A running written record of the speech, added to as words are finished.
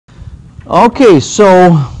Okay,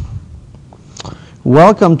 so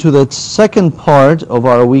welcome to the second part of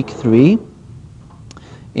our week 3.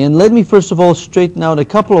 And let me first of all straighten out a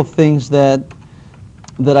couple of things that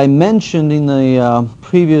I mentioned in the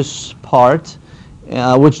previous part,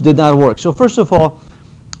 which did not work. So first of all,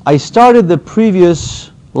 I started the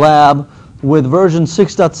previous lab with version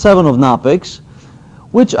 6.7 of Knoppix,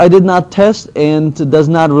 which I did not test and does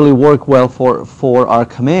not really work well for our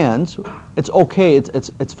commands. It's okay,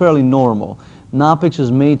 it's fairly normal. Knoppix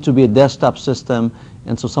is made to be a desktop system,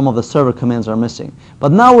 and so some of the server commands are missing.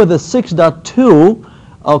 But now with the 6.2,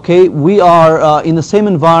 okay, we are in the same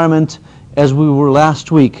environment as we were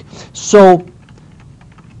last week. So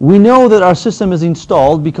we know that our system is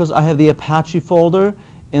installed because I have the Apache folder,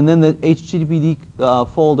 and then the httpd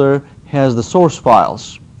folder has the source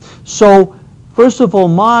files. So first of all,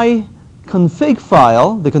 my config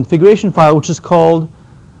file, the configuration file, which is called,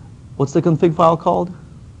 what's the config file called?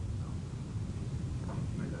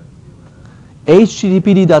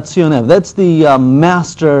 httpd.conf. That's the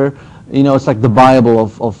master, it's like the Bible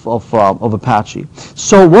of Apache.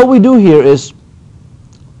 So what we do here is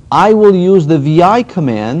I will use the vi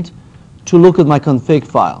command to look at my config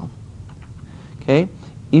file. Okay?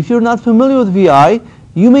 If you're not familiar with vi,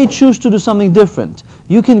 you may choose to do something different.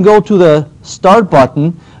 You can go to the start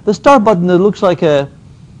button. The start button that looks like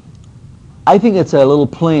I think it's a little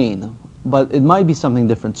plain, but it might be something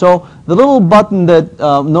different. So the little button that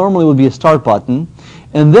normally would be a start button,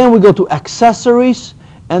 and then we go to accessories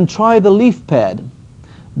and try the leaf pad.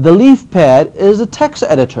 The leaf pad is a text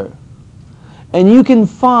editor, and you can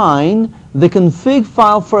find the config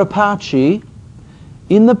file for Apache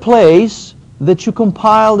in the place that you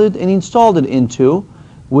compiled it and installed it into,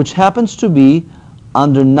 which happens to be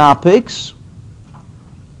under Knoppix,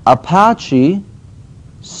 Apache,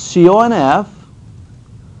 CONF,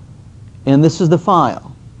 and this is the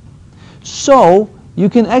file. So you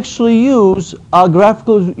can actually use our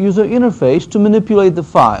graphical user interface to manipulate the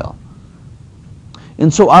file.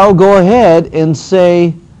 And so I'll go ahead and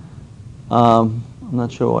say, I'm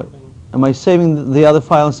not sure what, am I saving the other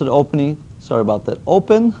file instead of opening? Sorry about that.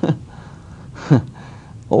 Open.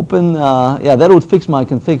 Open, yeah, that would fix my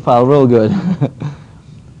config file real good.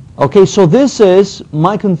 Okay, so this is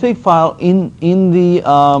my config file in the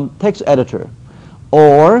text editor,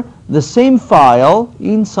 or the same file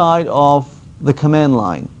inside of the command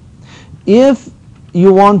line. If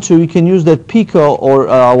you want to, you can use that Pico or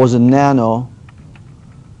was it Nano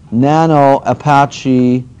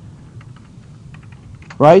Apache,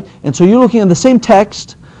 right? And so you're looking at the same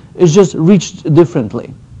text, it's just reached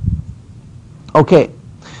differently. Okay,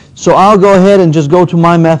 so I'll go ahead and just go to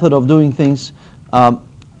my method of doing things, but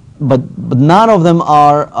none of them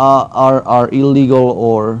are illegal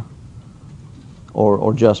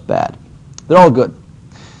or just bad. They're all good.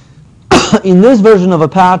 In this version of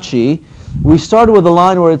Apache, we started with a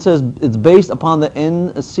line where it says it's based upon the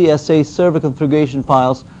NCSA server configuration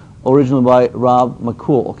files originally by Rob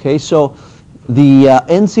McCool. Okay, so the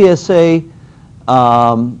NCSA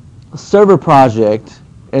server project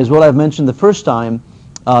is what I've mentioned the first time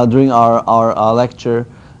during our lecture,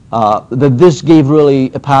 that this gave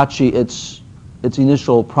really Apache its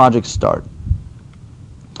initial project start.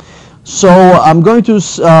 So I'm going to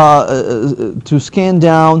scan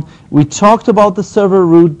down. We talked about the server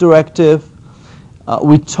root directive.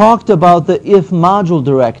 We talked about the if module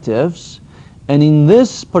directives. And in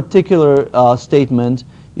this particular statement,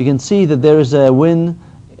 you can see that there is a Windows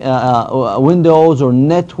or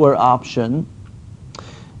NetWare option.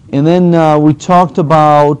 And then we talked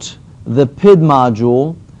about the PID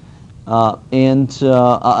module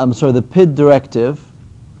the PID directive.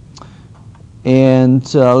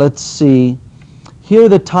 And let's see, here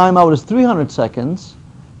the timeout is 300 seconds.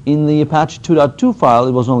 In the Apache 2.2 file,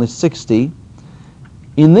 it was only 60.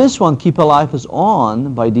 In this one, keep alive is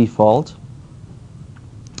on by default.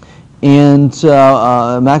 And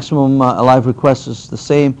maximum alive request is the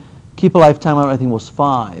same. Keep alive timeout, I think, was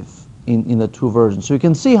 5 in the two versions. So you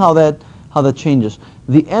can see how that changes.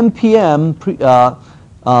 The npm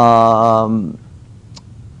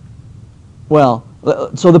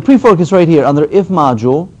so the prefork is right here under if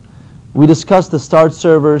module. We discussed the start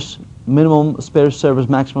servers, minimum spare servers,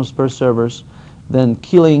 maximum spare servers, then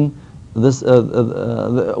killing this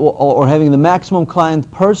or having the maximum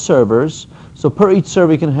client per servers. So per each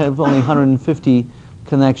server you can have only 150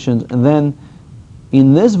 connections, and then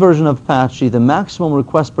in this version of Apache the maximum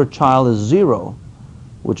request per child is 0,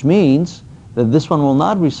 which means that this one will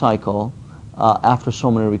not recycle after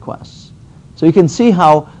so many requests. So you can see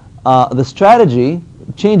how the strategy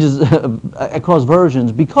changes across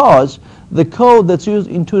versions, because the code that's used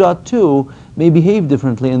in 2.2 may behave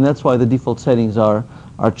differently, and that's why the default settings are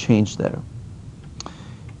changed there.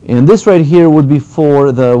 And this right here would be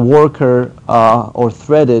for the worker or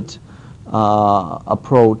threaded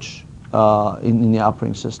approach in the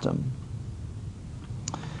operating system.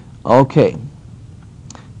 Okay.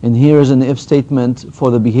 And here is an if statement for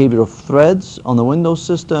the behavior of threads on the Windows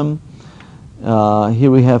system. Here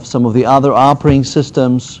we have some of the other operating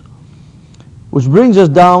systems, which brings us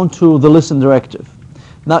down to the listen directive.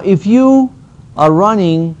 Now, if you are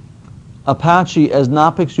running Apache as an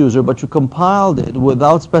Apex user, but you compiled it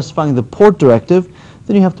without specifying the port directive,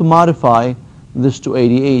 then you have to modify this to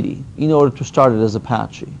 8080 in order to start it as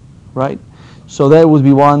Apache, right? So that would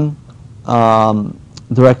be one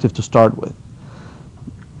directive to start with.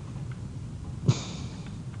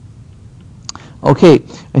 Okay,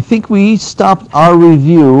 I think we stopped our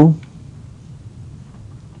review.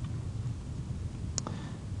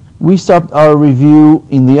 We stopped our review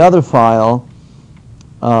in the other file.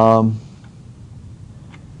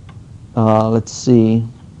 Let's see.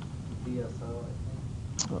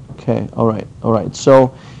 Okay, all right.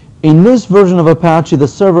 So in this version of Apache, the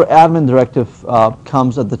server admin directive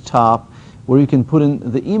comes at the top, where you can put in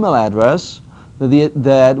the email address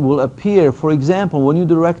that will appear. For example, when you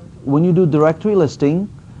do directory listing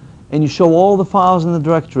and you show all the files in the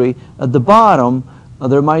directory, at the bottom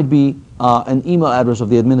there might be an email address of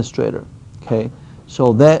the administrator. Okay,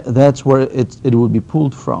 so that's where it would be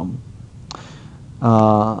pulled from.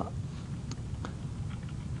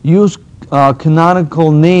 Use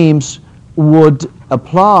canonical names would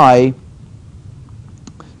apply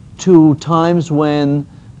to times when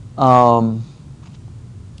your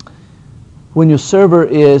server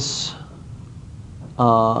is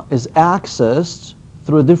accessed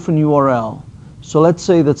through a different URL. So let's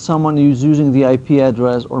say that someone is using the IP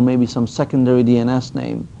address or maybe some secondary DNS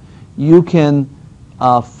name. You can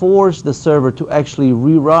force the server to actually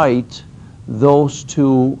rewrite those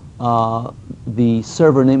to the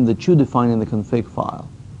server name that you define in the config file.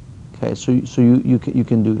 Okay, so you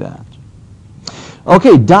can do that.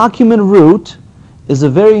 Okay, document root is a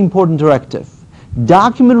very important directive.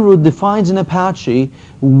 Document root defines in Apache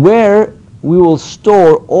where we will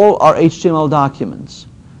store all our HTML documents.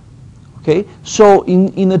 Okay, so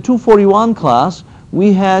in the 241 class,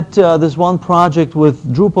 we had this one project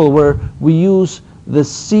with Drupal where we use the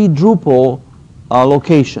C Drupal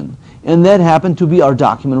location, and that happened to be our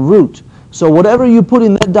document root. So whatever you put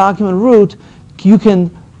in that document root, you can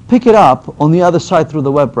pick it up on the other side through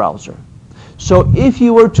the web browser. So if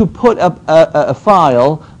you were to put up a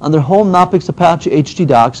file under home Knoppix Apache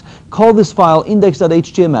htdocs, call this file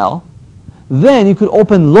index.html, then you could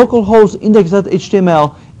open localhost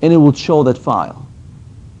index.html and it will show that file.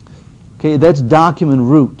 Okay, that's document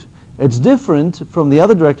root. It's different from the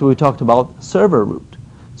other directory we talked about, server root.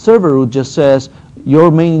 Server root just says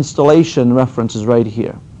your main installation reference is right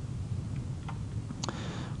here.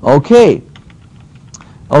 Okay,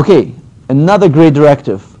 another great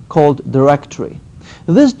directive called directory.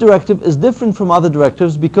 This directive is different from other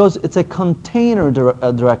directives because it's a container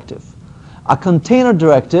directive. A container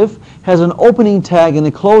directive has an opening tag and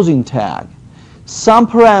a closing tag. Some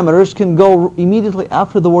parameters can go immediately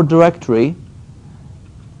after the word directory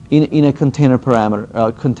in a container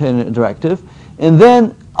directive, and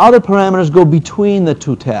then other parameters go between the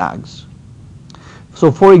two tags.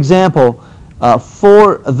 So for example,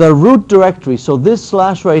 for the root directory, so this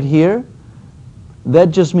slash right here,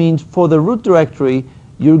 that just means for the root directory,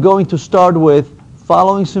 you're going to start with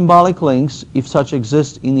following symbolic links, if such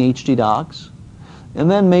exist in the htdocs, and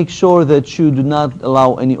then make sure that you do not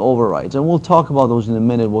allow any overrides. And we'll talk about those in a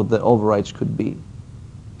minute, what the overrides could be.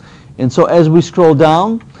 And so as we scroll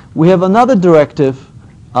down, we have another directive,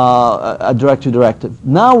 a directory directive.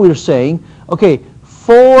 Now we're saying, okay,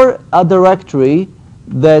 for a directory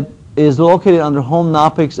that is located under home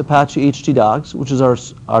Knoppix Apache htdocs, which is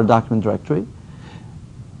our document directory,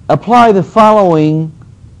 apply the following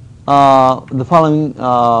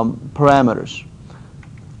parameters.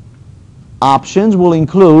 Options will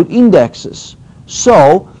include indexes.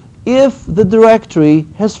 So if the directory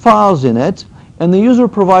has files in it and the user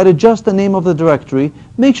provided just the name of the directory,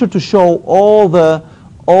 make sure to show all the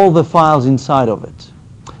files inside of it.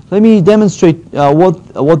 Let me demonstrate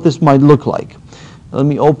what this might look like. Let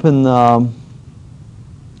me open a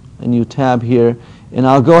new tab here, and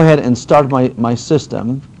I'll go ahead and start my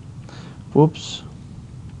system. Whoops.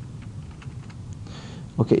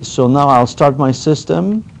 Okay, so now I'll start my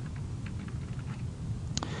system,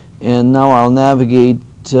 and now I'll navigate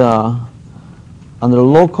under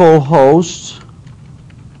localhost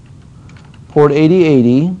port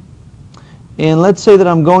 8080, and let's say that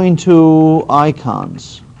I'm going to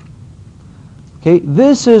icons. Okay,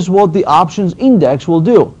 this is what the options index will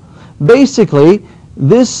do. Basically,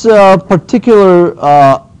 this particular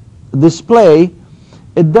display,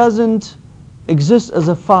 it doesn't exist as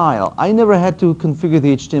a file. I never had to configure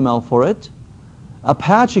the HTML for it.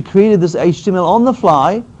 Apache created this HTML on the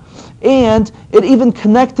fly, and it even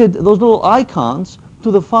connected those little icons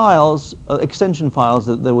to the files, extension files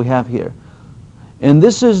that we have here. And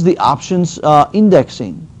this is the options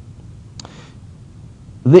indexing.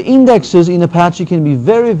 The indexes in Apache can be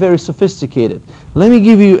very, very sophisticated. Let me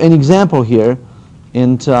give you an example here.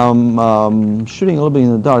 And shooting a little bit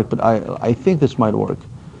in the dark, but I think this might work.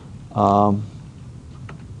 All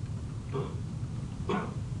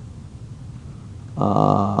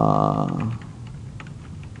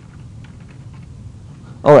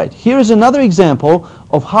right, here is another example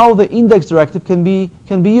of how the index directive can be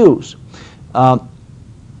used.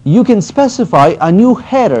 You can specify a new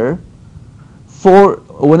header for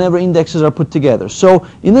whenever indexes are put together. So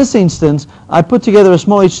in this instance, I put together a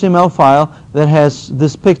small HTML file that has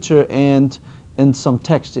this picture and some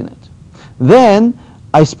text in it. Then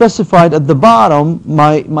I specified at the bottom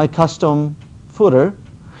my custom footer.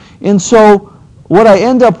 And so what I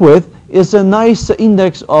end up with is a nice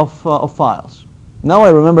index of files. Now I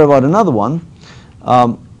remember about another one,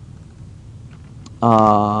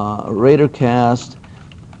 Radarcast.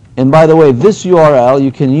 And by the way, this URL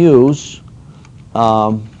you can use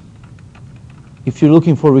if you're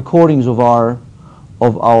looking for recordings of our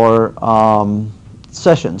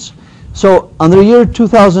sessions. So under year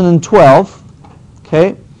 2012,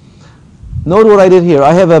 okay, note what I did here.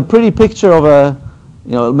 I have a pretty picture of a,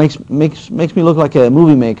 it makes me look like a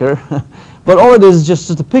movie maker, but all it is just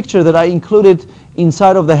a picture that I included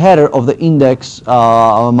inside of the header of the index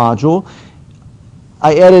module.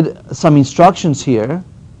 I added some instructions here.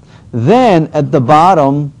 Then at the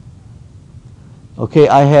bottom, okay,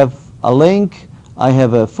 I have a link, I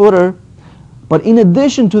have a footer, but in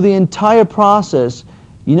addition to the entire process,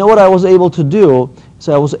 you know what I was able to do?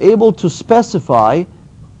 So I was able to specify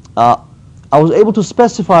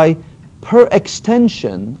per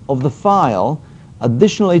extension of the file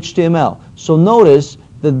additional HTML. So notice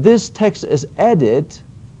that this text is added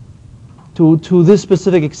to this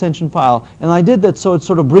specific extension file, and I did that so it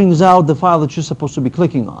sort of brings out the file that you're supposed to be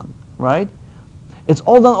clicking on, right? It's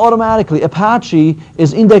all done automatically. Apache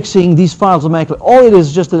is indexing these files automatically. All it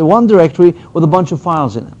is just one directory with a bunch of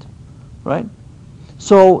files in it, right?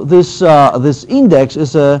 So this index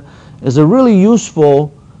is a really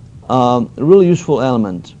useful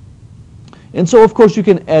element. And so of course you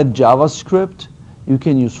can add JavaScript, you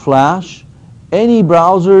can use Flash, any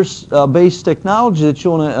browser-based technology that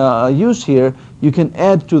you want to use here, you can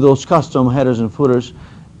add to those custom headers and footers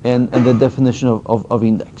and the definition of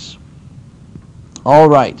index. All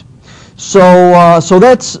right, so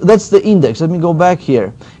that's the index. Let me go back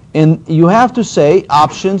here, and you have to say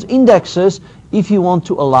options indexes if you want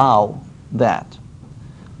to allow that.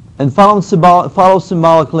 And follow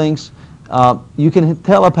symbolic links. You can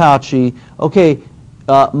tell Apache, okay,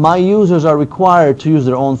 my users are required to use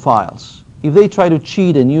their own files. If they try to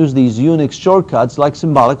cheat and use these Unix shortcuts like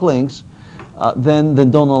symbolic links, then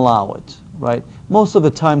don't allow it, right? Most of the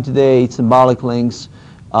time today, symbolic links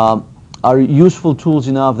are useful tools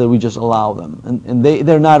enough that we just allow them, and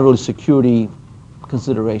they're not really security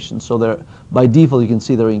considerations. So they're, by default, you can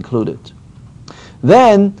see they're included.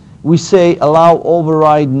 Then we say allow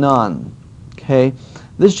override none. Okay,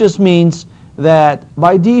 this just means that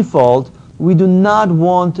by default we do not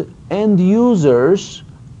want end users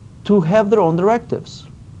to have their own directives.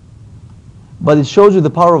 But it shows you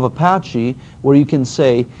the power of Apache, where you can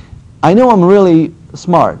say, I know I'm really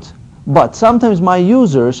smart, but sometimes my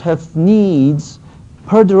users have needs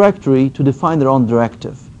per directory to define their own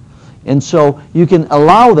directive. And so you can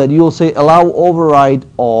allow that. You'll say allow override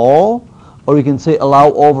all, or you can say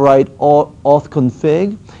allow override auth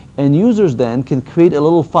config, and users then can create a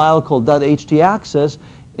little file called .htaccess,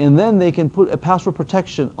 and then they can put a password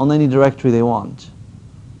protection on any directory they want.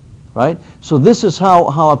 Right? So this is how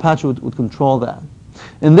Apache would control that.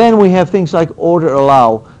 And then we have things like order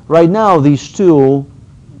allow. Right now these two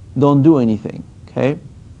don't do anything. Okay?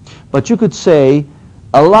 But you could say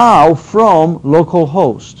allow from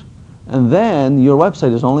localhost, and then your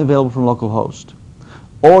website is only available from localhost.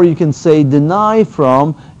 Or you can say deny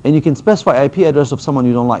from, and you can specify IP address of someone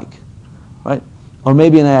you don't like. Right? Or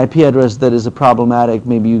maybe an IP address that is a problematic,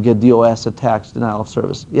 maybe you get DOS attacks, denial of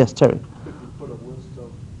service. Yes, Terry?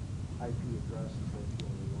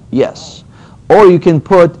 Yes. Or you can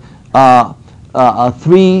put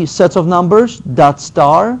 3 sets of numbers, *,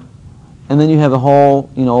 and then you have a whole,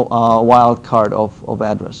 wild card of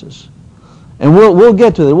addresses. And we'll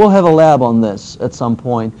get to it. We'll have a lab on this at some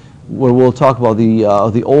point where we'll talk about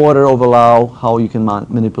the order of allow, how you can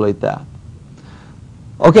manipulate that.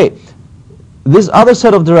 Okay, this other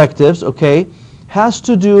set of directives, okay, has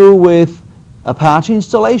to do with Apache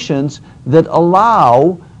installations that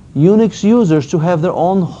allow Unix users to have their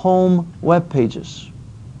own home web pages.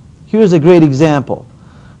 Here's a great example.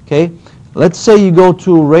 Okay, let's say you go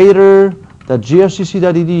to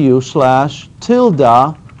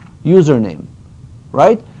raider.grcc.edu/tilde username,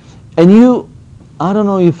 right? And I don't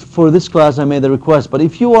know if for this class I made the request, but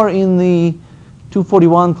if you are in the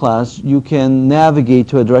 241 class, you can navigate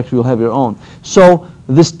to a directory, you'll have your own. So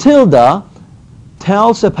this tilde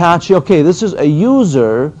tells Apache, okay, this is a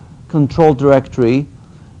user controlled directory.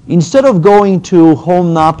 Instead of going to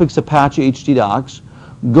home Knoppix Apache htdocs,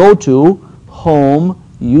 go to home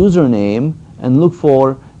username and look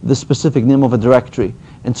for the specific name of a directory.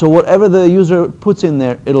 And so whatever the user puts in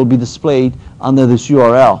there, it'll be displayed under this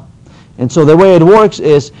URL. And so the way it works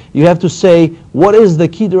is you have to say what is the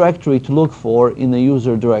key directory to look for in the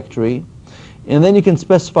user directory, and then you can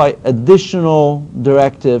specify additional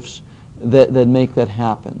directives that make that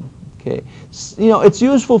happen. Okay, it's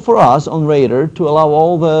useful for us on Raider to allow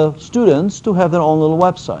all the students to have their own little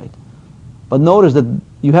website. But notice that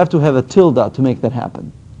you have to have a tilde to make that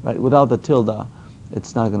happen. Right? Without the tilde,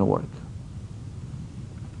 it's not going to work.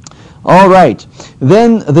 All right.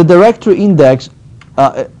 Then the directory index,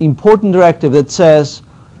 important directive that says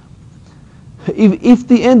if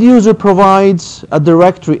the end user provides a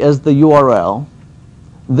directory as the URL,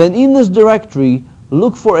 then in this directory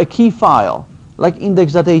look for a key file like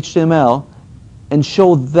index.html and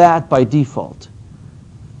show that by default.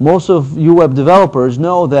 Most of you web developers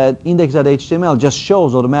know that index.html just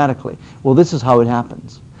shows automatically. Well, this is how it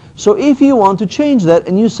happens. So if you want to change that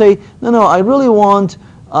and you say, no, I really want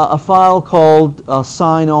a file called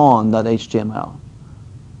signon.html,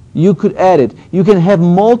 you could add it. You can have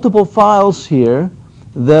multiple files here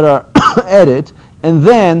that are added, and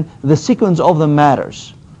then the sequence of them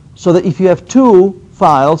matters. So that if you have two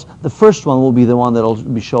files, the first one will be the one that will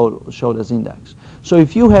be showed as index. So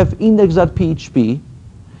if you have index.php,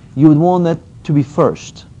 you would want that to be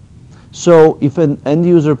first. So if an end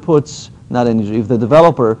user puts, not end user, if the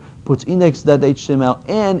developer puts index.html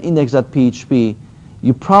and index.php,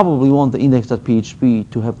 you probably want the index.php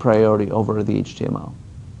to have priority over the HTML.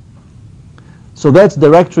 So that's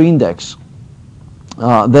directory index.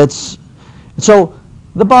 So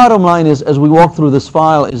the bottom line is, as we walk through this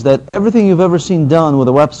file, is that everything you've ever seen done with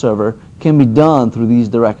a web server can be done through these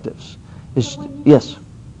directives. Yes. Yes.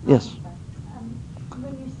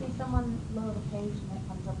 When you see someone load a page and it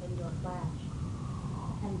comes up into a flash,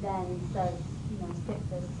 and then says, skip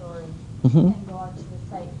this or and go on to the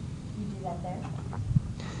site, you do that there?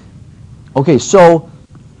 Okay, so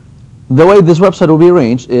the way this website will be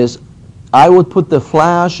arranged is I would put the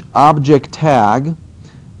flash object tag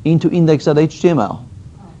into index.html.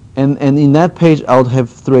 And in that page, I would have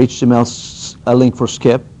through HTML a link for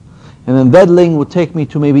skip. And then that link would take me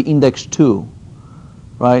to maybe index 2,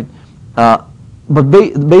 right? But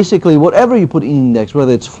basically, whatever you put in index,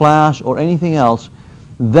 whether it's flash or anything else,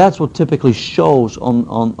 that's what typically shows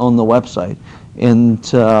on the website. And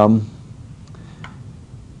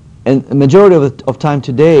the majority of time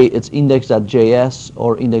today, it's index.js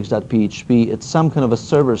or index.php. It's some kind of a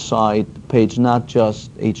server-side page, not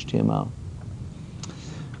just HTML.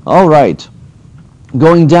 All right.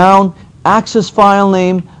 Going down, access file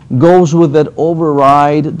name goes with that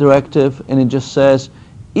override directive, and it just says,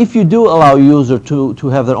 if you do allow user to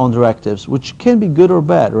have their own directives, which can be good or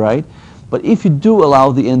bad, right? But if you do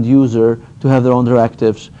allow the end user to have their own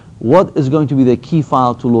directives, what is going to be the key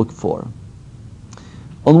file to look for?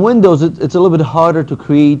 On Windows, it's a little bit harder to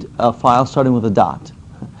create a file starting with a dot.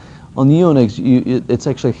 On Unix, it's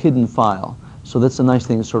actually a hidden file. So that's a nice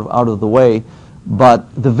thing, it's sort of out of the way.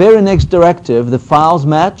 But the very next directive, the files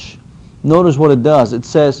match, notice what it does. It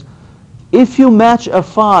says, if you match a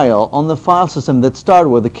file on the file system that start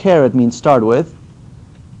with, the caret means start with,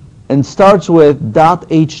 and starts with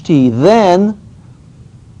 .ht, then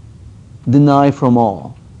deny from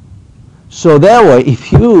all. So that way,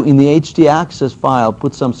 if you, in the htaccess file,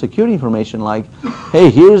 put some security information like, hey,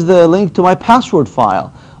 here's the link to my password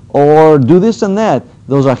file, or do this and that,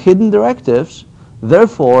 those are hidden directives.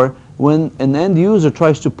 Therefore, when an end user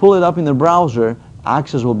tries to pull it up in the browser,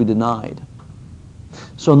 access will be denied.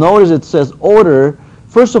 So notice it says order,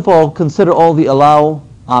 first of all, consider all the allow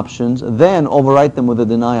options, then overwrite them with the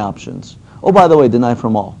deny options. Oh, by the way, deny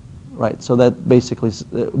from all, right? So that basically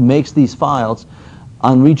makes these files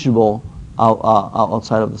unreachable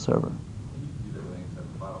outside of the server.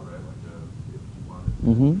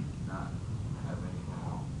 Mm-hmm. not have any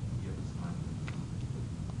give us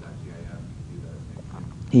 .gif do that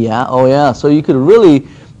thing. Yeah, oh yeah. So you could really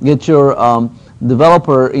get your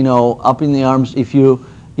developer, up in the arms if you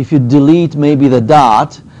delete maybe the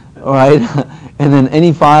dot, all right, and then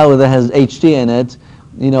any file that has HT in it,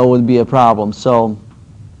 would be a problem. So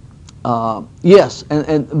yes,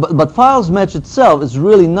 but files match itself is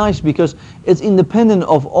really nice because it's independent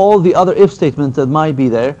of all the other if statements that might be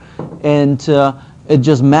there, and it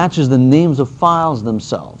just matches the names of files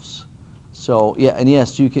themselves. So yeah, and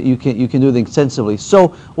yes, you can do it extensively.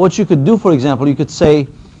 So what you could do, for example, you could say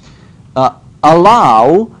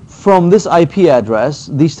allow from this IP address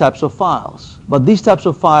these types of files, but these types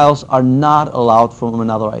of files are not allowed from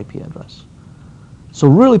another IP address. So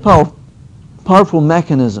really powerful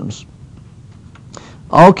mechanisms.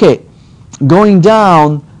 Okay, going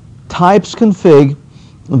down, types config,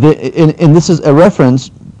 and this is a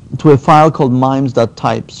reference to a file called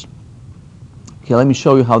mimes.types. Okay, let me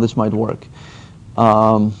show you how this might work.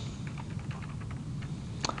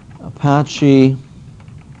 Apache,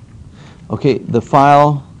 okay, the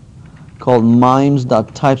file called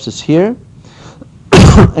mimes.types is here.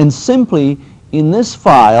 And simply, in this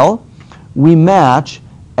file, we match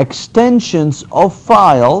extensions of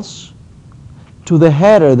files to the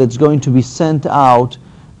header that's going to be sent out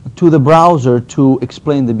to the browser to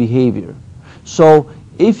explain the behavior. So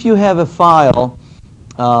if you have a file,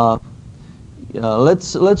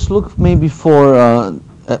 let's look maybe for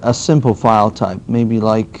a simple file type, maybe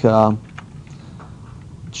like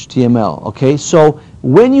HTML. Okay, so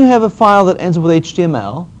when you have a file that ends with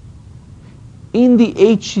HTML, in the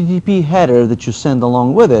HTTP header that you send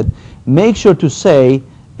along with it, make sure to say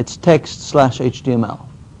it's text/HTML.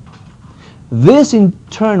 This in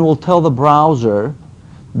turn will tell the browser,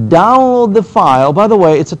 download the file. By the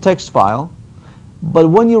way, it's a text file, but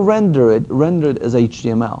when you render it as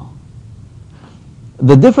HTML.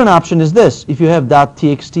 The different option is this. If you have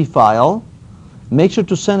 .txt file, make sure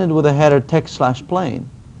to send it with a header text/plain.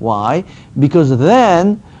 Why? Because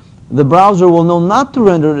then the browser will know not to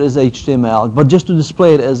render it as HTML, but just to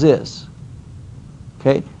display it as is.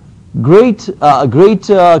 Okay? Great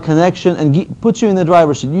connection, and puts you in the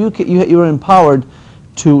driver's seat. You're empowered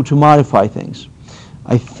to modify things.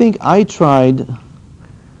 I think I tried.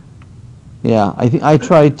 Yeah, I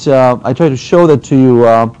tried to show that to you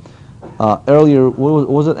earlier. What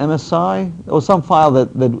was it? MSI? It was some file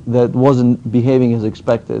that wasn't behaving as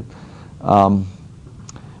expected.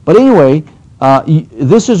 But anyway,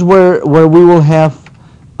 this is where we will have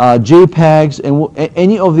JPEGs and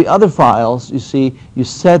any of the other files. You see, you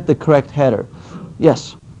set the correct header.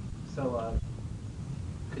 Yes. So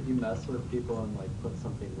could you mess with people and put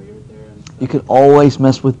something weird there? You can always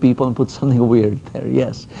mess with people and put something weird there.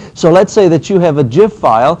 Yes. So let's say that you have a GIF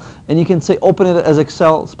file and you can say open it as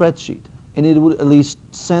Excel spreadsheet, and it would at least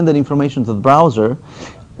send that information to the browser.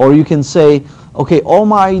 Or you can say, okay, all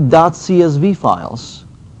my .csv files,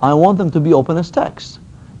 I want them to be open as text.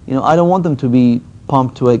 I don't want them to be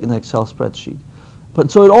pumped to an Excel spreadsheet. But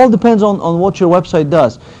so it all depends on what your website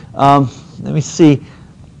does. Let me see.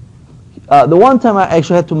 The one time I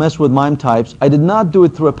actually had to mess with MIME types, I did not do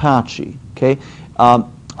it through Apache. Okay,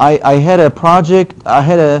 I had a project. I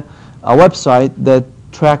had a website that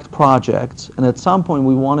tracked projects, and at some point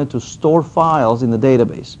we wanted to store files in the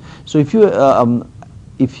database. So if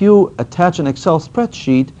you attach an Excel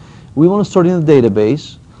spreadsheet, we want to store it in the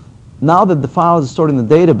database. Now that the file is stored in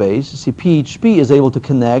the database, see, PHP is able to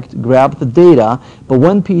connect, grab the data, but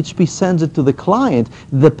when PHP sends it to the client,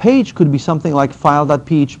 the page could be something like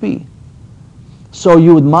file.php. So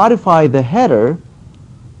you would modify the header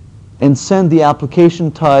and send the application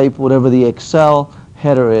type, whatever the Excel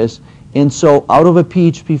header is, and so out of a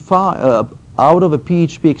PHP file, out of a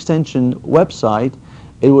PHP extension website,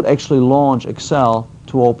 it would actually launch Excel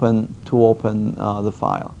to open the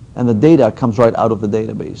file, and the data comes right out of the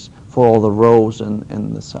database for all the rows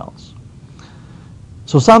and the cells.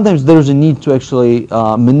 So sometimes there's a need to actually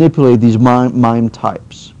manipulate these MIME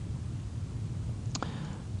types.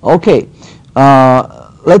 Okay,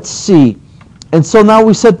 let's see. And so now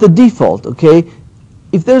we set the default, okay?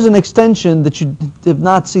 If there's an extension that you have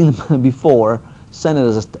not seen before, send it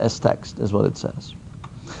as text, is what it says.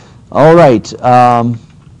 All right,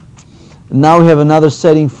 now we have another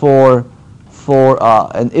setting for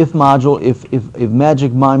an if module. If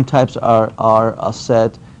magic MIME types are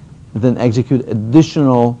set, then execute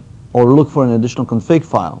additional or look for an additional config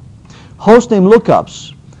file. Hostname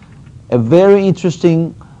lookups, a very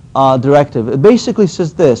interesting directive. It basically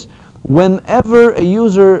says this: whenever a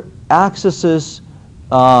user accesses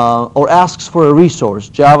or asks for a resource,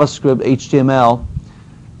 JavaScript, HTML,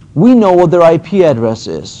 we know what their IP address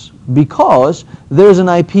is because there's an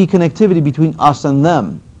IP connectivity between us and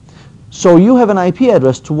them. So you have an IP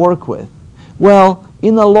address to work with. Well,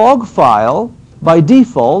 in a log file, by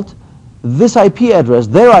default, this IP address,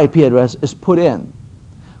 their IP address, is put in.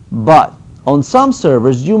 But on some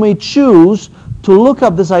servers, you may choose to look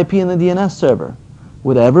up this IP in the DNS server.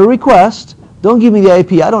 With every request, don't give me the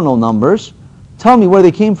IP, I don't know numbers. Tell me where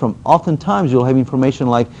they came from. Oftentimes, you'll have information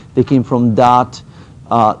like they came from .au,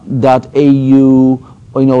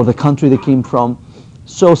 or the country they came from.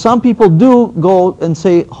 So some people do go and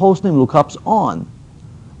say hostname lookups on.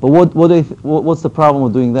 But what's the problem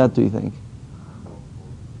with doing that, do you think?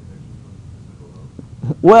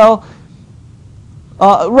 Well,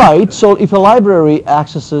 right. So if a library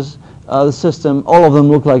accesses the system, all of them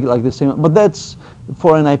look like the same. But that's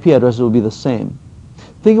for an IP address, it will be the same.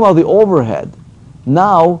 Think about the overhead.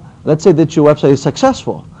 Now, let's say that your website is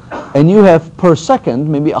successful, and you have per second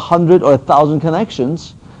maybe 100 or 1,000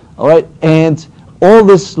 connections, all right, and all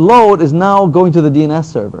this load is now going to the DNS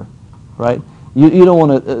server, right? You don't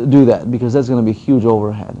want to do that because that's going to be huge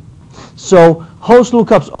overhead. So host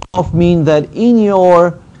lookups off mean that in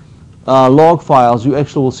your log files, you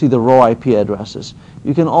actually will see the raw IP addresses.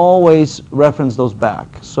 You can always reference those back.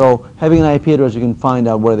 So having an IP address, you can find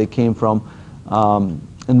out where they came from.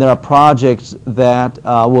 And there are projects that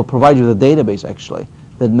will provide you the database, actually,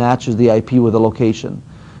 that matches the IP with the location.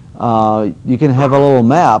 You can have a little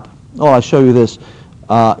map. Oh, I'll show you this.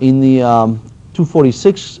 In the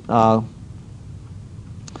 246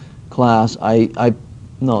 class,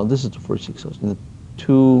 no, this is 246.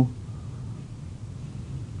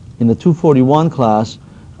 In the 241 class,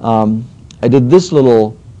 I did this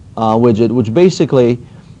little widget, which basically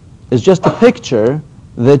is just a picture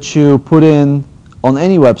that you put in on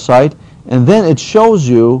any website, and then it shows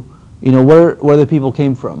you, where the people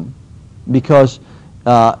came from, because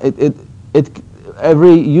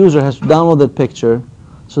every user has to download that picture,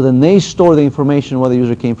 so then they store the information where the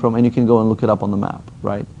user came from, and you can go and look it up on the map,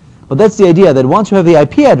 right? But that's the idea, that once you have the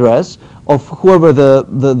IP address of whoever the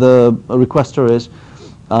requester is,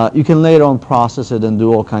 you can later on process it and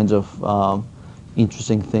do all kinds of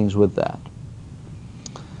interesting things with that.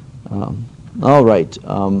 All right,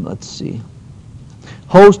 let's see.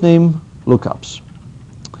 Hostname lookups.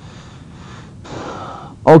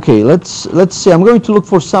 Okay, let's see. I'm going to look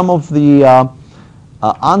for some of the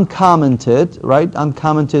uncommented, right?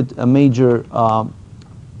 Uncommented major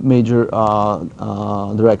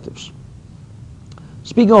directives.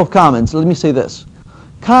 Speaking of comments, let me say this.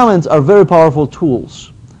 Comments are very powerful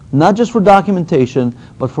tools, not just for documentation,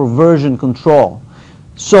 but for version control.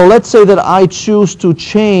 So let's say that I choose to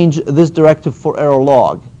change this directive for error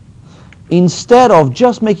log. Instead of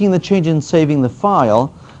just making the change and saving the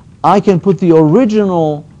file, I can put the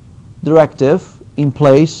original directive in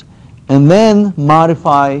place and then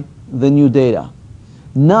modify the new data.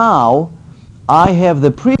 Now, I have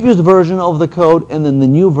the previous version of the code and then the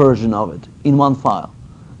new version of it in one file.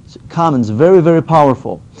 So comments, very, very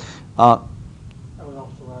powerful. I would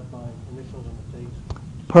also add my initials and the dates.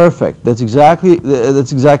 Perfect. That's exactly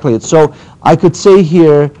it. So I could say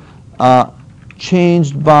here,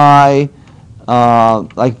 changed by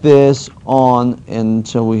like this on, and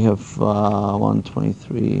so we have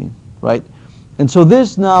 123, right? And so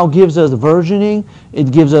this now gives us versioning.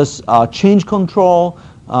 It gives us change control.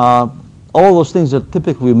 All those things that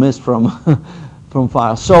typically we miss from from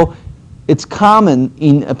files. So it's common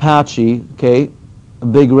in Apache, okay, a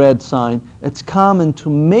big red sign. It's common to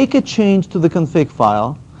make a change to the config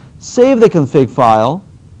file, save the config file,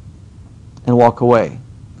 and walk away.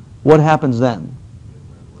 What happens then?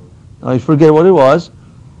 Now you forget what it was.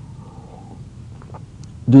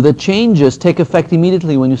 Do the changes take effect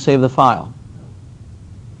immediately when you save the file?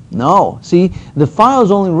 No. See, the file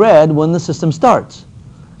is only read when the system starts.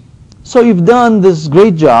 So you've done this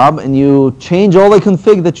great job, and you change all the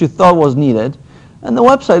config that you thought was needed, and the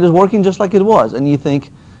website is working just like it was. And you think,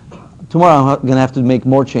 tomorrow I'm going to have to make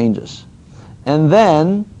more changes. And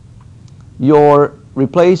then your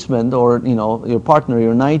replacement, or your partner,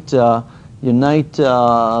 your night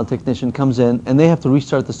technician comes in, and they have to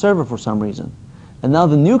restart the server for some reason. And now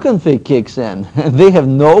the new config kicks in, and they have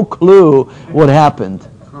no clue what happened,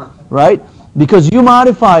 right? Because you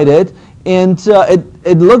modified it, and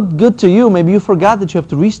it looked good to you. Maybe you forgot that you have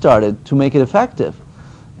to restart it to make it effective.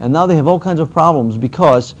 And now they have all kinds of problems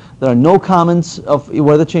because there are no comments of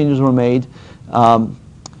where the changes were made.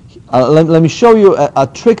 Let me show you a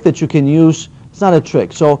trick that you can use. It's not a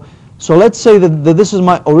trick. So let's say that this is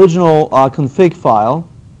my original config file,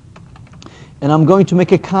 and I'm going to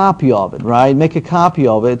make a copy of it, right? Make a copy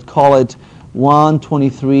of it, call it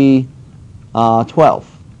 123.12.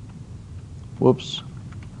 Whoops.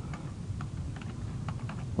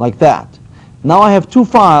 Like that. Now I have two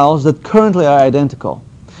files that currently are identical.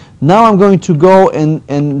 Now I'm going to go and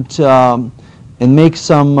make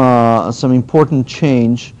some important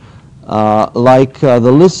change, like the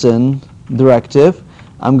listen directive.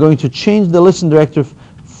 I'm going to change the listen directive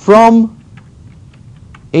from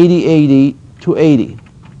 8080 to 80.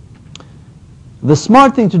 The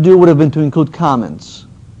smart thing to do would have been to include comments,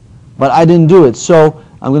 but I didn't do it. So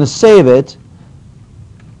I'm going to save it.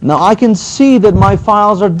 Now I can see that my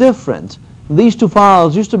files are different. These two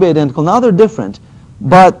files used to be identical. Now they're different.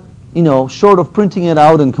 But, you know, short of printing it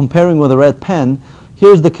out and comparing with a red pen,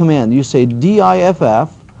 here's the command. You say diff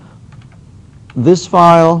this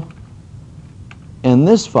file and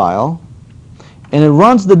this file, and it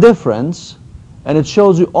runs the difference, and it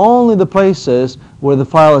shows you only the places where the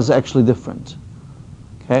file is actually different.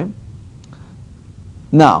 Okay?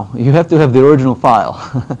 Now, you have to have the original file.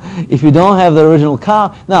 If you don't have the original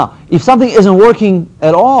now, if something isn't working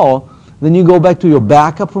at all, then you go back to your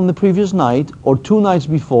backup from the previous night or 2 nights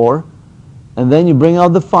before, and then you bring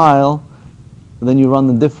out the file, and then you run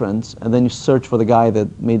the difference, and then you search for the guy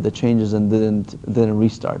that made the changes and didn't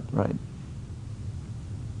restart, right?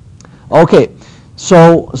 Okay,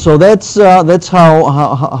 so that's how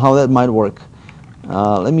that might work.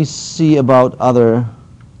 Let me see about other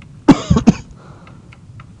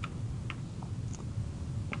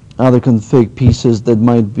config pieces that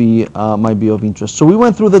might be of interest. So we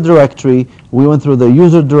went through the directory, we went through the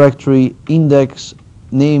user directory, index,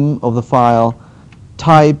 name of the file,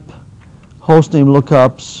 type, hostname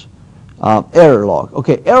lookups, error log.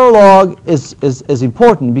 Okay, error log is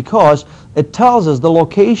important because it tells us the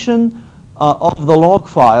location of the log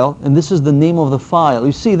file, and this is the name of the file.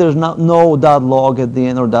 You see there's no .log at the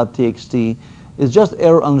end or .txt. It's just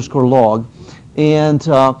error_log. And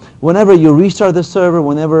whenever you restart the server,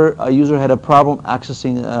 whenever a user had a problem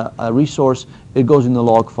accessing a resource, it goes in the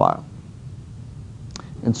log file.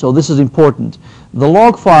 And so this is important. The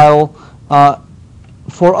log file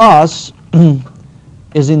for us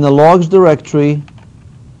is in the logs directory,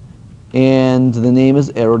 and the name is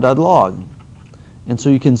error.log. And so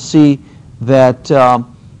you can see that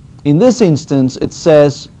in this instance it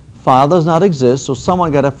says file does not exist, so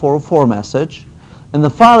someone got a 404 message, and the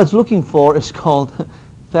file it's looking for is called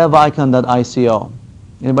favicon.ico.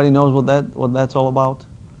 Anybody knows what that's all about?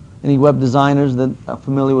 Any web designers that are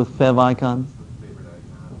familiar with favicon? Favorite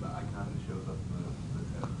icon, the icon that shows up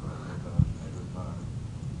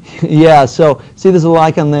in the Yeah, so see this little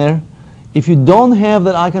icon there? If you don't have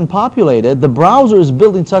that icon populated, the browser is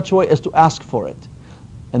built in such a way as to ask for it.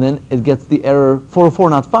 And then it gets the error 404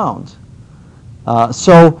 not found.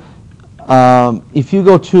 If you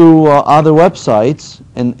go to other websites,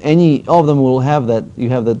 and any of them will have that, you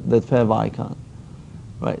have that favicon,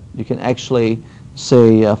 right? You can actually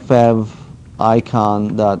say favicon.ico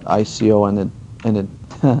and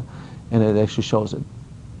it actually shows it.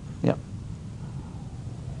 Yeah.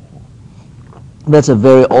 That's a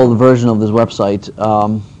very old version of this website.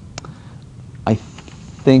 I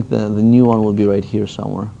think the new one will be right here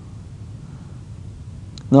somewhere.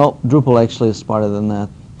 No, Drupal actually is smarter than that.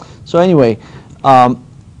 So anyway,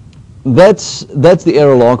 that's the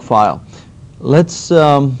error log file. Let's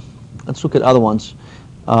look at other ones.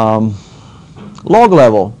 Log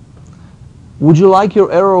level. Would you like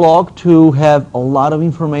your error log to have a lot of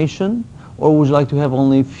information, or would you like to have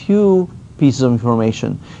only a few pieces of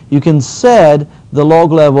information? You can set the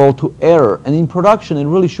log level to error, and in production it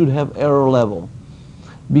really should have error level,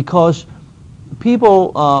 because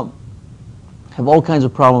people have all kinds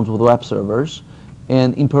of problems with web servers,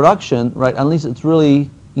 and in production, right, unless it's really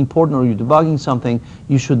important or you're debugging something,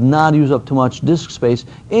 you should not use up too much disk space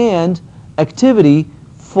and activity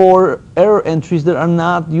for error entries that are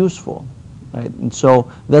not useful, right? And so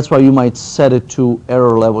that's why you might set it to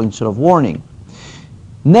error level instead of warning.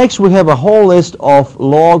 Next, we have a whole list of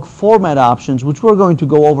log format options, which we're going to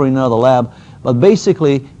go over in another lab. But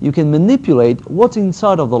basically, you can manipulate what's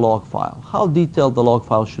inside of the log file, how detailed the log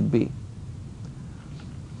file should be.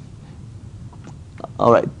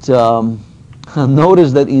 All right.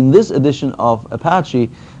 Notice that in this edition of Apache,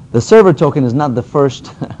 the server token is not the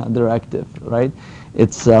first directive, right?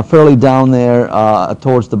 It's fairly down there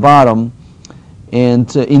towards the bottom.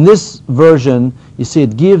 And in this version, you see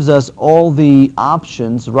it gives us all the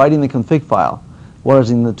options right in the config file,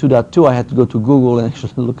 whereas in the 2.2, I had to go to Google and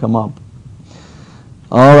actually look them up.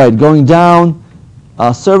 All right, going down,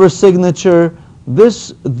 server signature.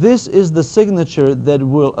 This is the signature that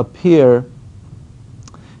will appear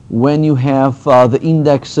when you have the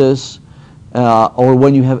indexes or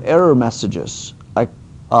when you have error messages, like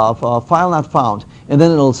file not found, and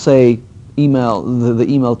then it'll say email the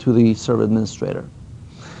email to the server administrator.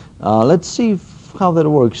 Let's see how that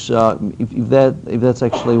works. If that's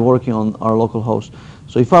actually working on our local host.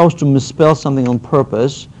 So if I was to misspell something on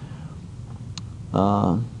purpose,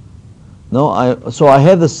 so I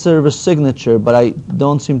have the server signature, but I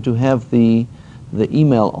don't seem to have the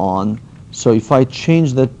email on. So if I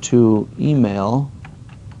change that to email,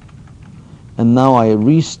 and now I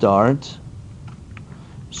restart,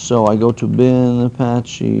 so I go to bin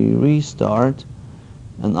Apache restart,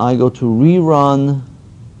 and I go to rerun.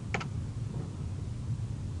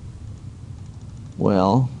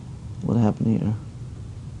 Well, what happened here?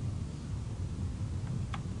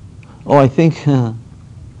 Oh, I think, you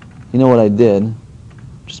know what I did,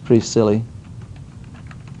 which is pretty silly.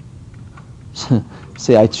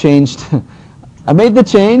 See, I changed, I made the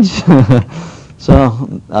change.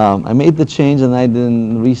 So I made the change and I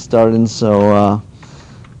didn't restart, and so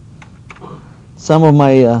some of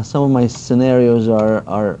my scenarios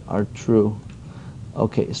are true.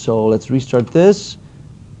 Okay, so let's restart this.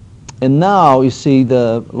 And now you see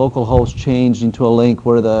the local host changed into a link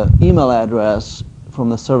where the email address from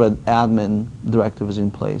the server admin directive is in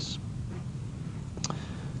place.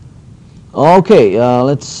 Okay,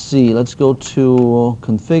 let's see. Let's go to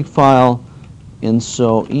config file, and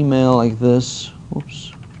so email like this.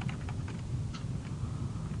 Oops.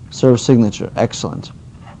 Server signature. Excellent.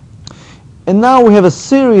 And now we have a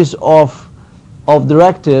series of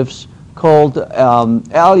directives called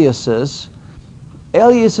aliases.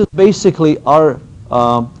 Aliases basically are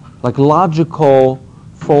like logical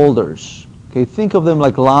folders. Okay, think of them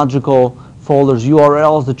like logical folders,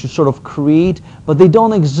 URLs that you sort of create, but they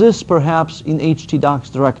don't exist perhaps in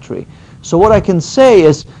htdocs directory. So what I can say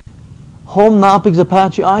is home Knoppix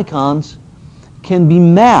Apache icons can be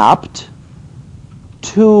mapped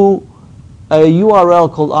to a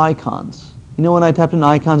URL called icons. You know, when I typed in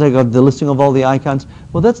icons, I got the listing of all the icons.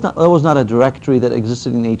 Well, that was not a directory that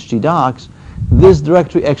existed in htdocs. This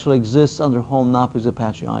directory actually exists under home Knoppix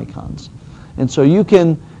Apache icons. And so you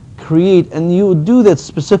can create, and you do that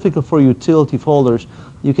specifically for utility folders,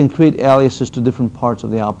 you can create aliases to different parts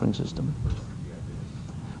of the operating system.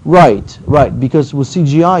 Right, because with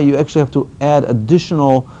CGI you actually have to add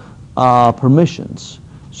additional permissions.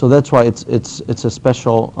 So that's why it's a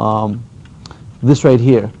special, this right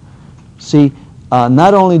here. See,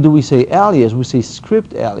 not only do we say alias, we say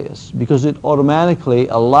script alias, because it automatically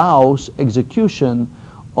allows execution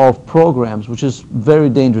of programs, which is very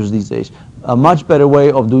dangerous these days. A much better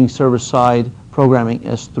way of doing server-side programming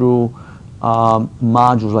is through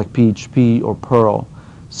modules like PHP or Perl.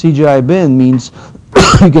 CGI bin means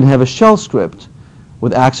you can have a shell script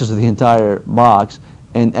with access to the entire box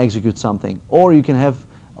and execute something, or you can have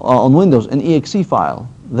on Windows an exe file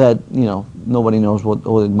that nobody knows what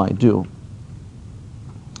it might do.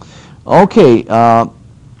 Okay,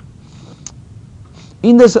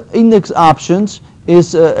 index options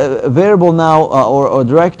is a variable now or a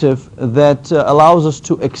directive that allows us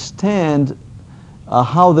to extend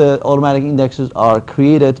how the automatic indexes are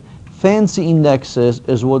created. Fancy indexes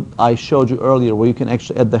is what I showed you earlier, where you can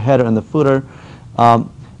actually add the header and the footer.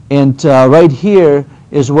 And right here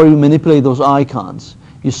is where you manipulate those icons.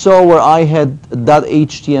 You saw where I had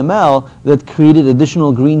 .html that created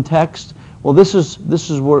additional green text. Well, this is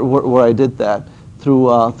where I did that through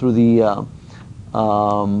the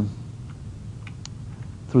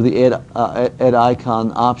add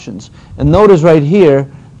icon options. And notice right here,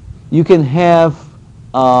 you can have,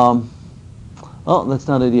 oh, that's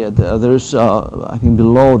not it yet. There's, I think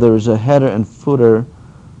below there's a header and footer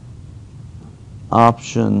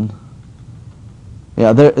option.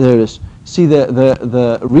 Yeah, there it is. See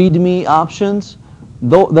the README options?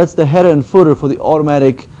 That's the header and footer for the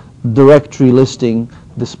automatic directory listing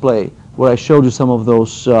display, where I showed you some of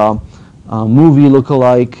those movie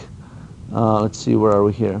lookalike. Let's see, where are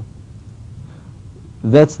we here?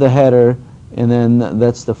 That's the header, and then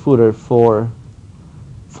that's the footer for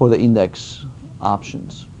the index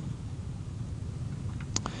options.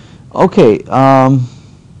 Okay,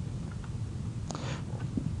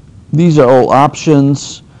 these are all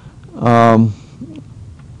options.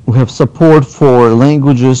 We have support for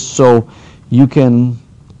languages, so you can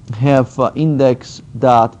have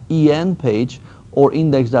index.en page or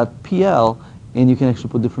index.pl, and you can actually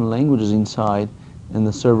put different languages inside, and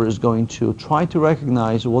the server is going to try to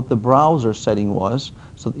recognize what the browser setting was.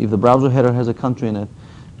 So if the browser header has a country in it,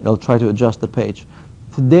 it'll try to adjust the page.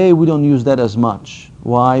 Today we don't use that as much.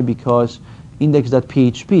 Why? Because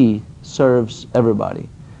index.php serves everybody.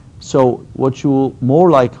 So what you will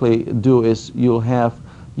more likely do is you'll have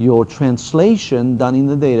your translation done in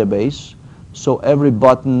the database, so every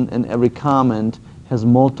button and every comment has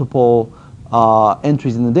multiple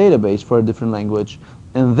entries in the database for a different language,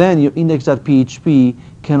 and then your index.php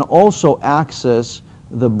can also access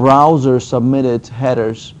the browser submitted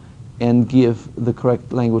headers and give the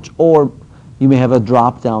correct language, or you may have a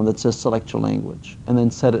drop down that says select your language and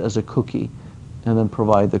then set it as a cookie and then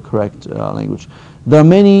provide the correct language. There are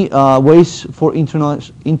many ways for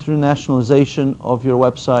internationalization of your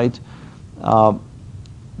website.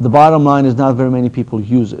 The bottom line is not very many people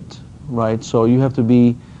use it, right? So you have to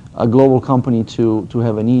be a global company to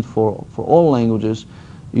have a need for all languages.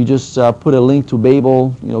 You just put a link to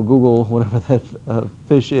Babel, Google, whatever that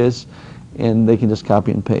fish is, and they can just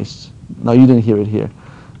copy and paste. Now, you didn't hear it here.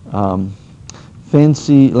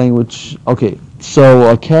 Fancy language. Okay,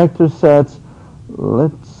 so character sets.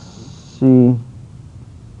 Let's see.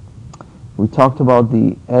 We talked about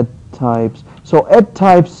the ed types. So ed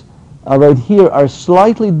types right here are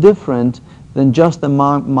slightly different than just the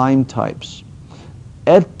MIME types.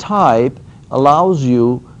 Ed type allows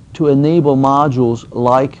you to enable modules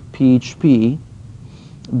like PHP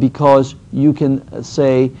because you can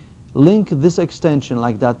say link this extension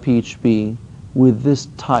like .php with this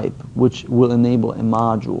type, which will enable a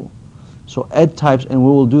module. So ed types, and we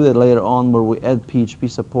will do that later on where we add PHP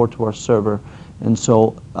support to our server, and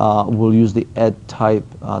so we'll use the ed type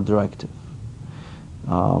directive.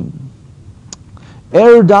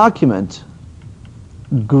 Error document,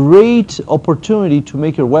 great opportunity to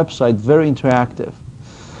make your website very interactive.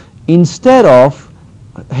 Instead of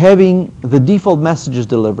having the default messages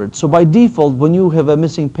delivered. So by default, when you have a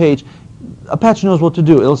missing page, Apache knows what to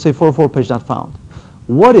do. It'll say 404 page not found.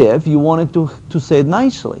 What if you wanted to say it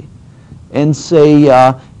nicely and say,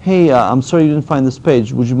 hey, I'm sorry you didn't find this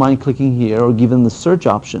page. Would you mind clicking here, or give them the search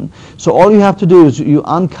option? So all you have to do is you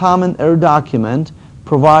uncomment error document,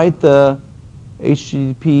 provide the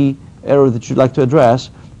HTTP error that you'd like to address,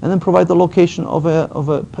 and then provide the location of the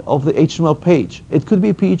HTML page. It could be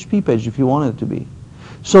a PHP page if you want it to be.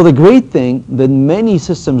 So the great thing that many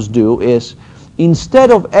systems do is,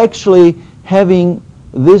 instead of actually having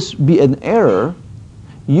this be an error,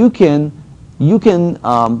 you can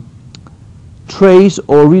trace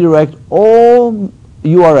or redirect all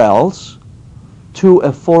URLs to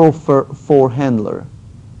a 404 handler.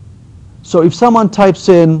 So if someone types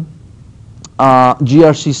in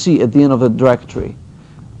grcc at the end of a directory,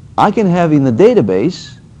 I can have in the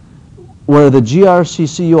database where the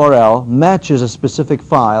grcc URL matches a specific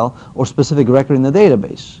file or specific record in the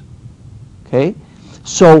database. Okay?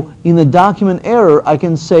 So in the document error, I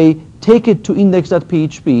can say take it to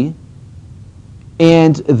index.php,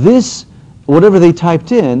 and this, whatever they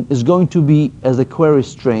typed in, is going to be as a query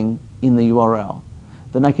string in the URL.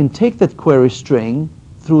 Then I can take that query string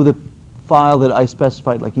through the file that I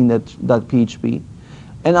specified, like index.php,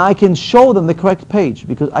 and I can show them the correct page,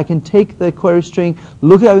 because I can take the query string,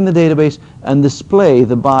 look it up in the database, and display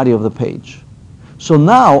the body of the page. So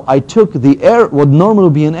now I took the error, what normally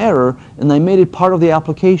would be an error, and I made it part of the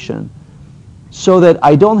application, so that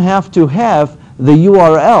I don't have to have the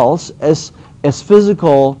URLs as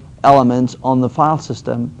physical elements on the file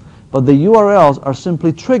system, but the URLs are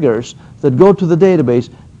simply triggers that go to the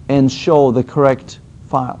database and show the correct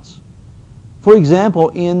files. For example,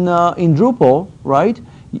 in Drupal, right,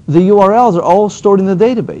 the URLs are all stored in the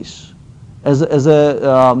database as a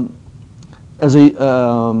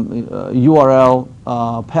URL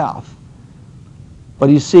path. But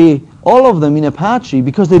you see, all of them in Apache,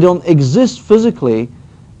 because they don't exist physically,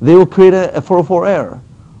 they will create a 404 error.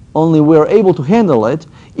 Only we're able to handle it.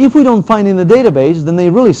 If we don't find it in the database, then they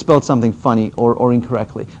really spelled something funny or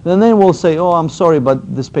incorrectly. And then we'll say, oh, I'm sorry,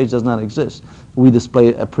 but this page does not exist. We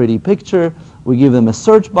display a pretty picture, we give them a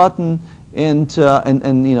search button, and give them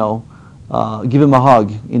a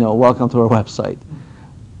hug, welcome to our website.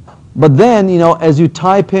 But then, as you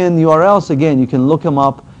type in URLs again, you can look them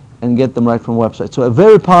up and get them right from the website. So a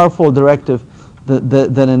very powerful directive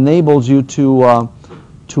that enables you to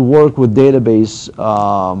work with database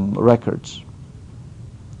records.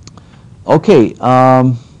 Okay.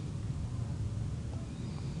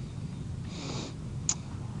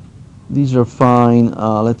 These are fine.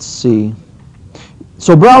 Let's see.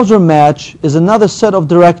 So browser match is another set of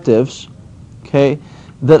directives, okay,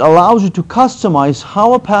 that allows you to customize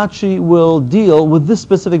how Apache will deal with this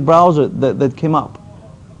specific browser that came up.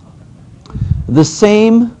 The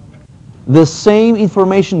same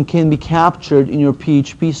information can be captured in your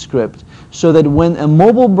PHP script, so that when a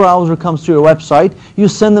mobile browser comes to your website, you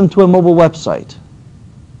send them to a mobile website,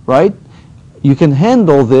 right? You can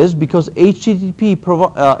handle this because HTTP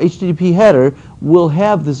header will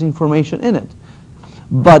have this information in it.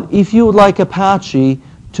 But if you would like Apache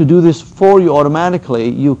to do this for you automatically,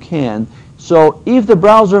 you can. So if the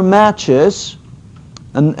browser matches,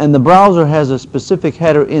 and the browser has a specific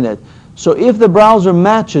header in it, so if the browser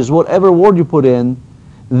matches whatever word you put in,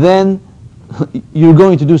 then you're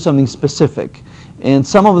going to do something specific. And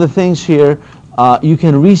some of the things here you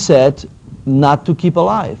can reset not to keep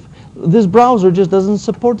alive. This browser just doesn't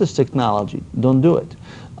support this technology. Don't do it.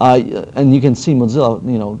 And you can see Mozilla,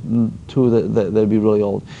 too, that'd be really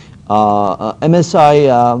old.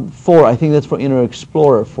 MSI 4, I think that's for Internet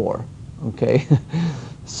Explorer 4. Okay,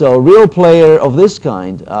 so real player of this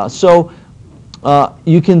kind.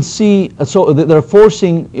 You can see, so they're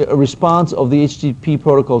forcing a response of the HTTP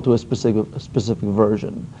protocol to a specific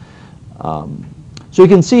version. So you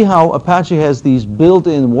can see how Apache has these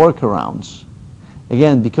built-in workarounds.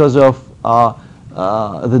 Again, because of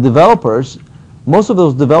the developers, most of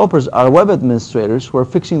those developers are web administrators who are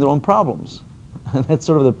fixing their own problems. And that's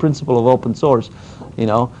sort of the principle of open source.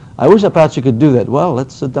 I wish Apache could do that. Well,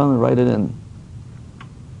 let's sit down and write it in.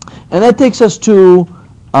 And that takes us to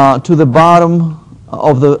the bottom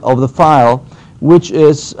of the file, which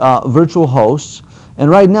is virtual hosts. And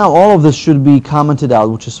right now, all of this should be commented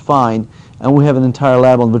out, which is fine. And we have an entire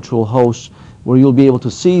lab on virtual hosts where you'll be able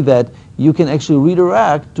to see that you can actually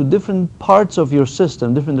redirect to different parts of your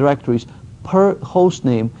system, different directories, per host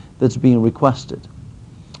name that's being requested.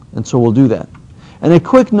 And so we'll do that. And a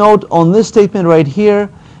quick note on this statement right here.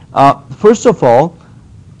 First of all,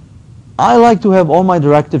 I like to have all my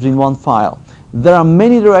directives in one file. There are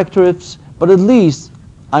many directives, but at least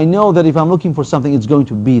I know that if I'm looking for something, it's going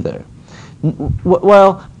to be there.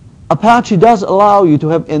 Well, Apache does allow you to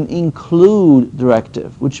have an include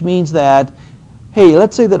directive, which means that, hey,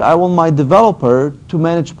 let's say that I want my developer to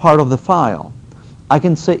manage part of the file. I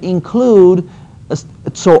can say include,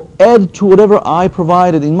 so add to whatever I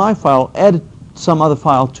provided in my file, add some other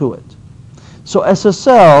file to it. So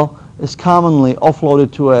SSL is commonly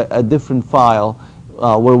offloaded to a different file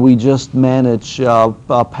where we just manage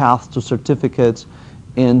paths to certificates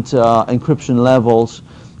and encryption levels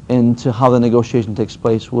and how the negotiation takes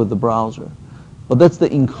place with the browser. But that's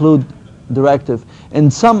the include directive.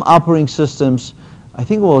 And some operating systems, I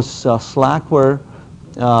think it was Slackware,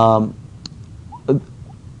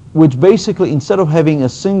 which basically, instead of having a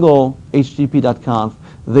single httpd.conf,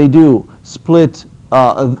 they do split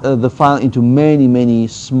the file into many, many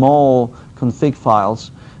small config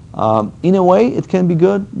files. In a way, it can be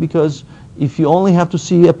good because if you only have to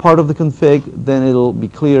see a part of the config, then it'll be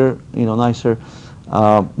clear, nicer.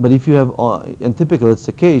 But if you have, and typically it's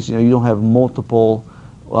the case, you don't have multiple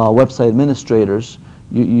website administrators.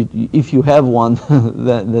 If you have one,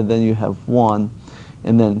 then you have one,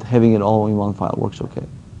 and then having it all in one file works okay.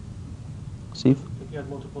 Steve? If you have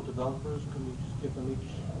multiple developers, can you just give them each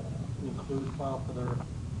an include file for their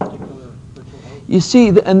particular virtual host? You see,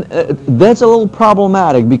 and that's a little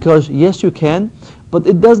problematic because yes, you can, but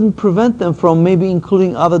it doesn't prevent them from maybe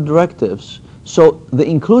including other directives. So the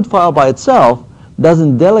include file by itself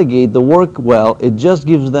doesn't delegate the work well. It just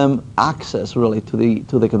gives them access really to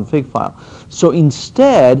the config file. So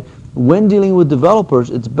instead, when dealing with developers,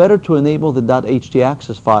 it's better to enable the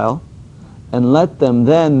 .htaccess file and let them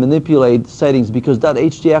then manipulate settings because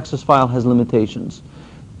 .htaccess file has limitations.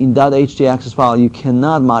 In .htaccess file, you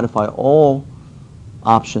cannot modify all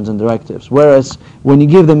options and directives. Whereas when you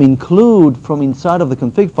give them include from inside of the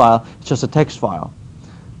config file, it's just a text file.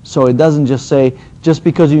 So it doesn't just say, just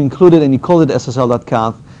because you include it and you call it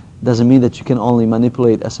ssl.conf, doesn't mean that you can only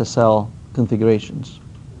manipulate SSL configurations.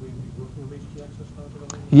 Will we be working with htaccess file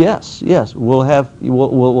together? Yes. We'll have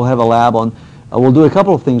a lab on. We'll do a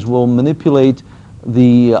couple of things. We'll manipulate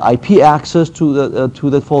the IP access to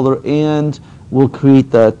that folder, and we'll create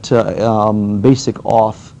that basic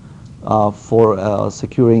auth for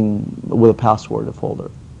securing with a password a folder.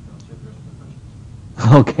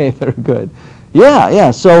 Okay, very good.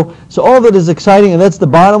 Yeah. So all of it is exciting, and that's the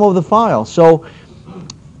bottom of the file. So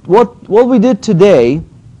what we did today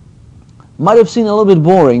might have seemed a little bit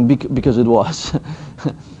boring because it was.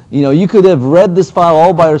 You could have read this file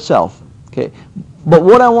all by yourself. Okay, but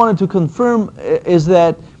what I wanted to confirm is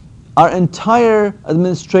that our entire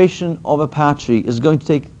administration of Apache is going to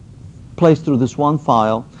take place through this one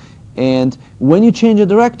file, and when you change a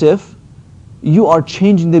directive, you are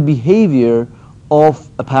changing the behavior of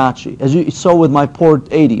Apache, as you saw with my port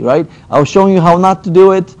 80, right? I was showing you how not to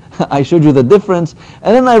do it. I showed you the difference,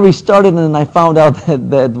 and then I restarted, and I found out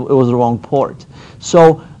that it was the wrong port.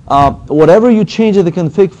 So whatever you change in the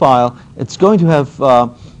config file, it's going to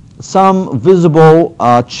have some visible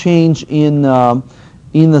change in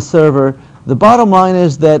the server. The bottom line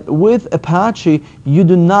is that with Apache, you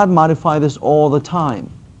do not modify this all the time.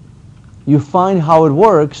 You find how it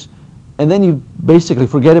works, and then you basically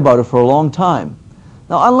forget about it for a long time.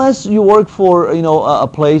 Now, unless you work for a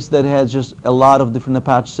place that has just a lot of different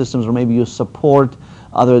Apache systems, or maybe you support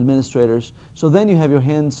other administrators, so then you have your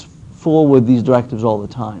hands full with these directives all the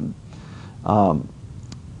time.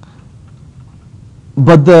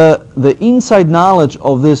 But the inside knowledge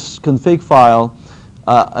of this config file,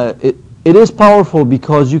 it is powerful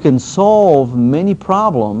because you can solve many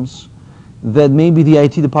problems that maybe the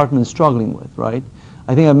IT department is struggling with, right?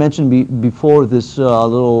 I think I mentioned before this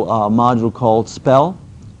little module called spell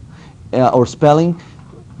or spelling.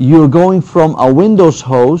 You're going from a Windows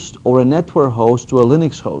host or a network host to a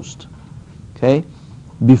Linux host, okay?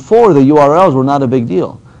 Before, the URLs were not a big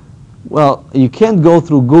deal. Well, you can't go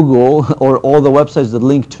through Google or all the websites that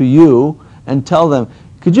link to you and tell them,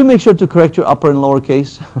 could you make sure to correct your upper and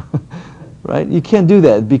lowercase? Right? You can't do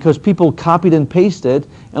that because people copied and pasted,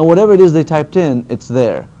 and whatever it is they typed in, it's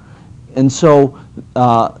there. And so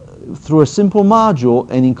through a simple module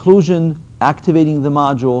and inclusion activating the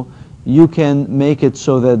module, you can make it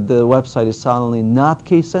so that the website is suddenly not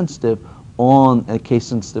case sensitive on a case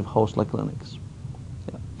sensitive host like Linux.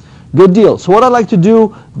 Yeah. Good deal. So what I'd like to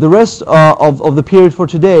do the rest of the period for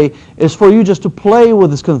today is for you just to play with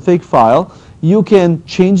this config file. You can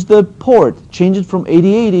change the port, change it from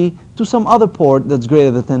 8080 to some other port that's greater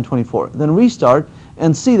than 1024. Then restart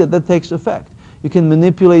and see that that takes effect. You can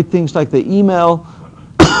manipulate things like the email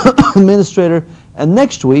administrator, and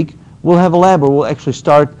next week we'll have a lab where we'll actually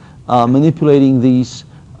start manipulating these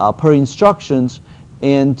per instructions.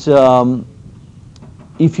 And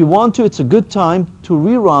if you want to, it's a good time to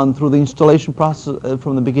rerun through the installation process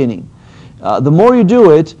from the beginning. The more you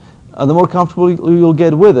do it, the more comfortable you'll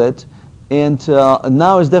get with it. And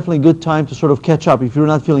now is definitely a good time to sort of catch up if you're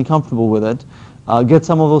not feeling comfortable with it. Get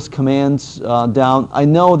some of those commands down. I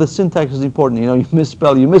know the syntax is important. You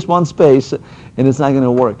misspell, you miss one space, and it's not going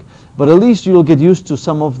to work. But at least you'll get used to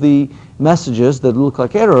some of the messages that look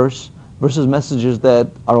like errors versus messages that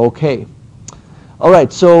are okay. All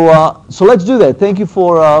right, so let's do that. Thank you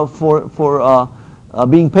for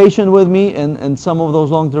being patient with me and some of those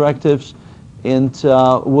long directives. And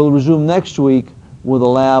we'll resume next week with a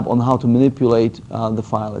lab on how to manipulate the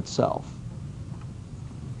file itself.